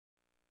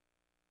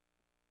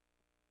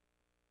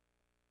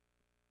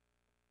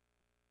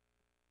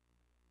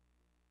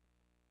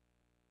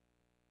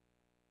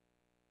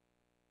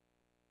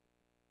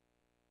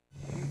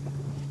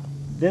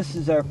This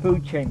is our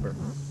food chamber.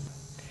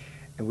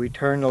 And we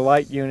turn the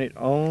light unit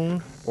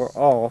on or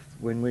off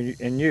when we're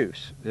in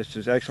use. This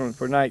is excellent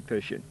for night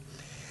fishing.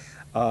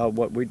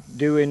 What we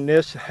do in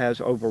this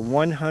has over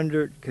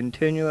 100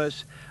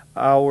 continuous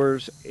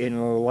hours in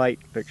a light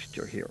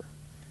fixture here.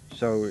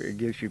 So it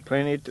gives you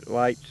plenty of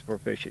lights for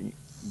fishing,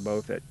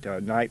 both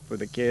at night for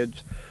the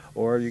kids,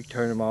 or you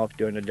turn them off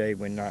during the day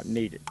when not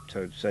needed,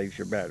 so it saves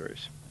your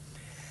batteries.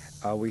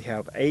 We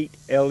have 8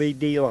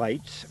 LED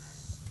lights,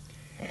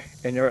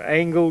 and they're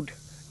angled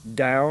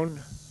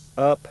down,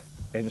 up,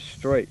 and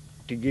straight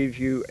to give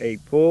you a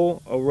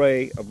full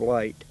array of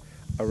light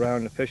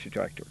around the fish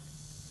attractor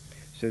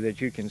so that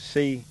you can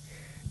see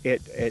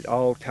it at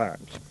all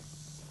times.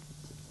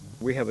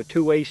 We have a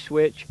two-way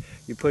switch.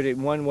 You put it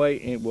one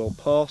way and it will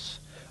pulse,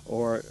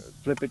 or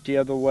flip it the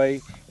other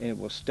way and it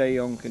will stay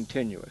on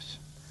continuous.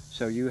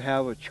 So you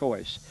have a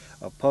choice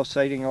of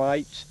pulsating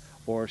lights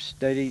or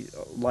steady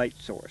light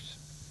source.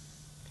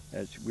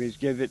 As we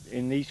give it,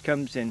 and these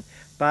comes in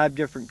 5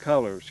 different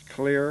colors: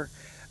 clear,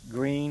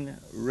 green,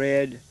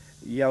 red,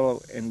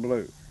 yellow, and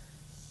blue.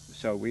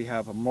 So we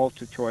have a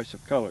multi-choice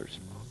of colors.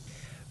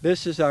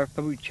 This is our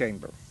food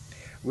chamber.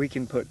 We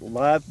can put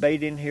live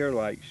bait in here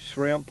like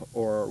shrimp,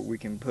 or we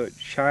can put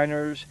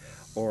shiners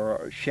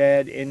or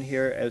shad in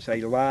here as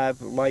a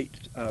live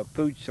light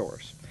food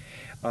source.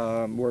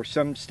 Where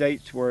some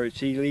states where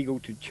it's illegal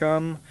to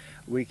chum,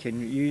 we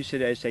can use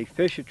it as a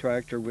fish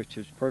attractor, which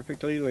is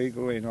perfectly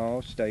legal in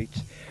all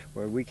states,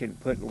 where we can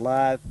put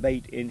live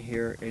bait in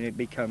here and it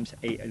becomes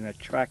an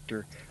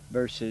attractor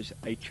versus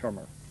a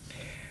chummer.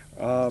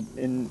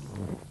 And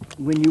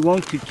when you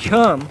want to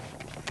chum,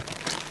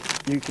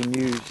 you can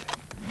use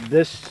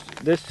this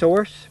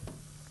source.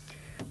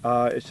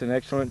 It's an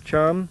excellent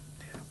chum,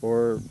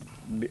 or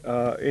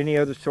any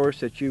other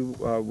source that you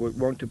would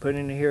want to put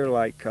in here,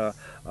 like a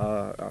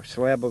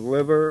slab of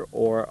liver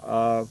or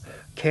a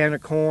can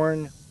of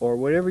corn, or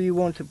whatever you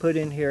want to put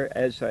in here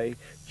as a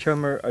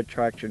chummer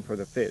attraction for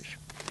the fish.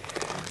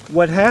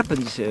 What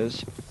happens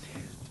is,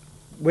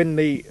 when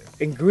the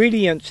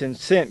ingredients and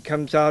scent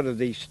comes out of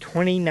these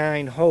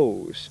 29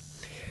 holes,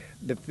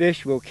 the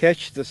fish will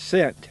catch the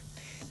scent,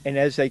 and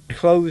as they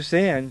close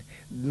in,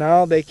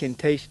 now they can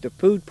taste the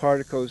food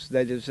particles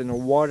that is in the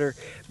water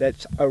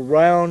that's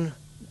around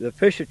the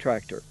fish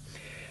attractor.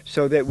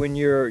 So that when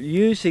you're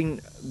using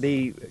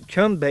the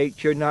chum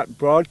bait, you're not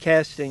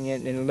broadcasting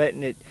it and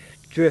letting it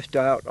drift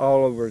out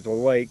all over the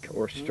lake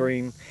or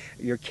stream.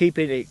 You're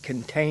keeping it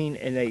contained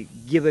in a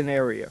given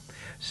area.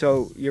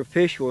 So your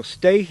fish will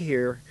stay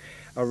here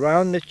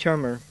around the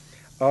chummer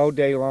all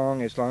day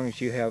long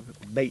as you have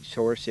bait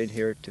source in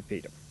here to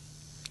feed them.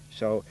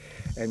 So,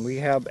 and we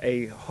have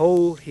a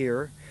hole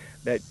here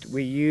that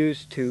we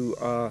use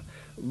to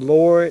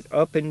lower it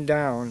up and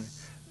down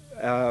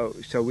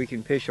so we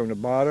can fish on the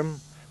bottom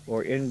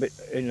or in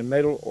the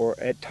middle or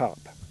at top.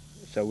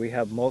 So we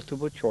have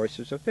multiple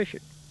choices of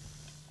fishing.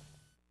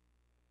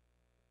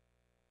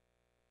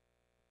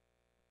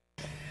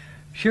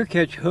 Sure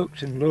Catch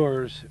hooks and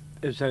lures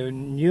is a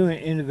new and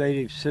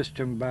innovative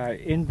system by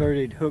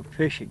inverted hook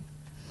fishing.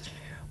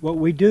 What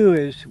we do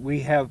is we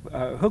have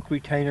hook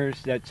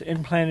retainers that's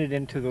implanted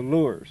into the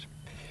lures.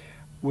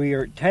 We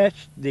are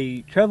attached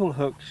the treble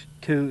hooks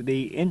to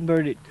the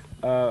inverted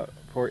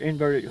for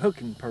inverted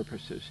hooking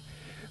purposes.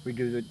 We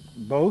do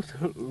both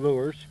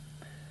lures,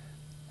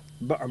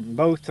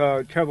 both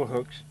treble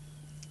hooks,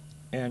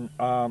 and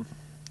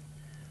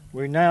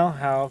we now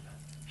have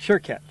Sure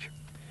Catch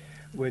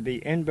with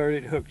the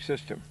inverted hook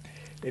system.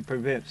 It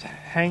prevents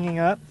hanging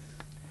up,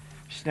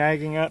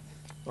 snagging up,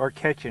 or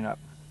catching up.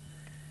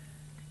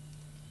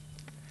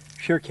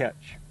 Sure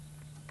Catch.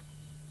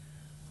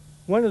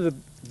 One of the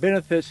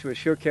benefits with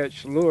Sure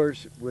Catch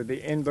lures with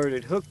the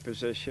inverted hook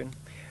position,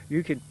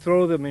 you can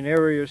throw them in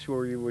areas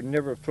where you would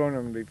never have thrown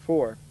them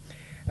before.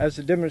 As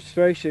a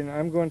demonstration,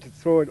 I'm going to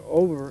throw it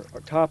over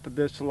top of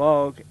this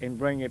log and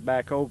bring it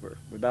back over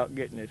without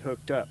getting it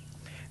hooked up.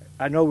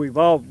 I know we've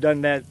all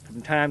done that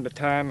from time to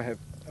time,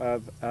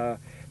 have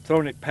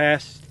thrown it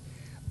past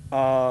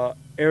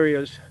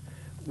areas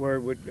where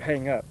it would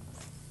hang up.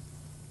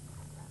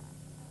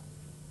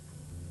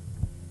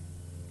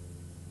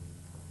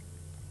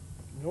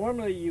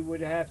 Normally you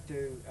would have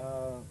to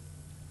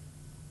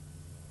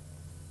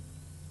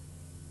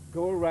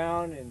go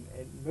around and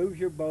move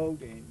your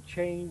boat and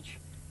change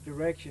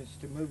directions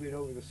to move it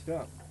over the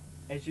stump.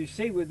 As you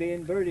see with the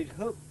inverted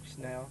hooks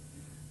now,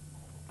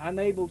 I'm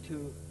able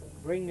to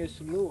bring this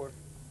lure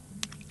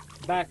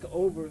back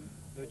over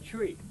the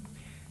tree.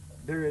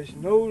 There is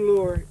no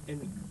lure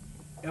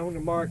on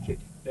the market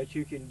that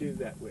you can do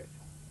that with,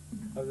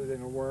 other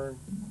than a worm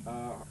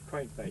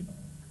crankbait.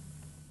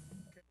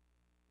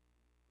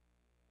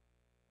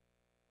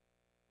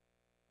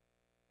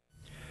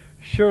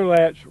 Sure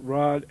Latch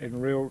rod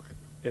and reel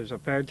is a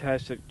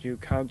fantastic new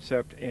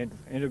concept in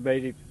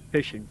innovative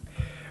fishing.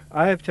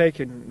 I have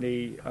taken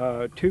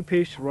the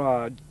two-piece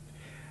rod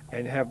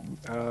and have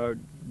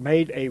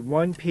made a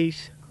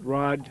one-piece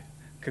rod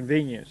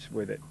convenience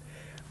with it.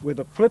 With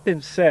a flip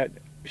and set,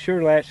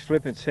 Sure Latch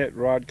flip and set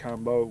rod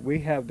combo,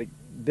 we have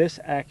this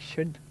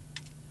action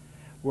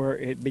where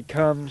it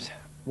becomes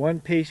one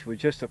piece with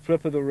just a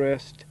flip of the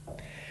wrist.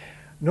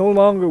 No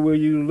longer will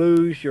you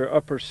lose your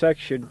upper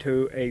section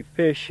to a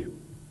fish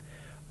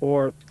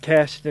or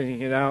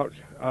casting it out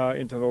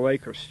into the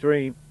lake or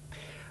stream.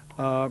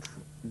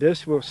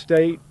 This will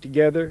stay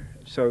together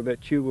so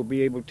that you will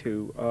be able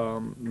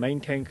to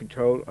maintain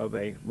control of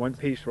a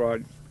one-piece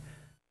rod